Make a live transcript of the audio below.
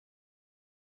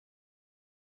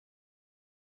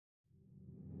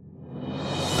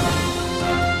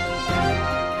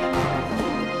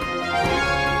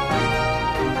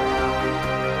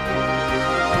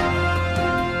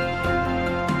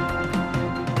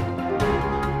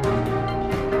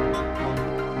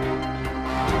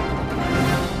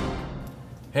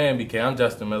Hey MBK, I'm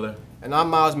Justin Miller. And I'm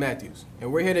Miles Matthews,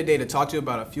 and we're here today to talk to you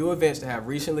about a few events that have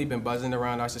recently been buzzing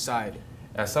around our society.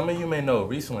 As some of you may know,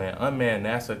 recently an unmanned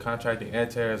NASA-contracted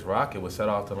anti-terrorist rocket was set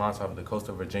off to launch off the coast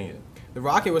of Virginia. The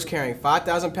rocket was carrying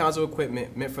 5,000 pounds of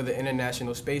equipment meant for the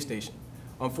International Space Station.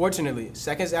 Unfortunately,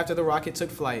 seconds after the rocket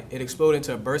took flight, it exploded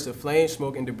into a burst of flame,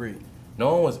 smoke, and debris.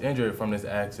 No one was injured from this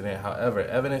accident. However,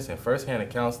 evidence and first-hand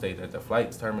accounts state that the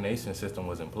flight termination system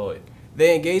was employed.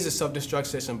 They engaged the self-destruct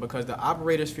system because the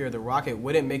operators feared the rocket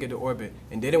wouldn't make it to orbit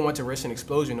and didn't want to risk an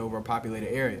explosion over a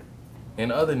populated area.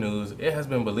 In other news, it has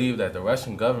been believed that the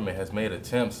Russian government has made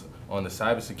attempts on the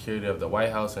cybersecurity of the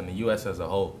White House and the U.S. as a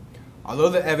whole. Although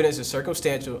the evidence is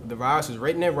circumstantial, the virus was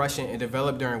written in Russian and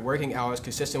developed during working hours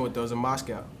consistent with those in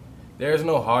Moscow. There is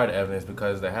no hard evidence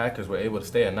because the hackers were able to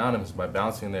stay anonymous by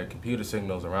bouncing their computer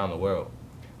signals around the world.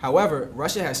 However,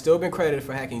 Russia has still been credited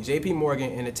for hacking JP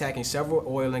Morgan and attacking several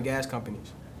oil and gas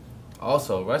companies.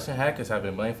 Also, Russian hackers have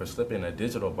been blamed for slipping a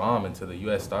digital bomb into the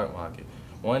U.S. stock market,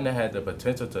 one that had the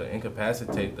potential to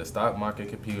incapacitate the stock market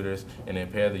computers and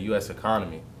impair the U.S.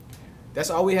 economy. That's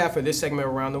all we have for this segment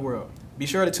Around the World. Be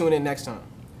sure to tune in next time.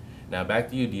 Now back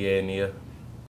to you, Dia and Nia.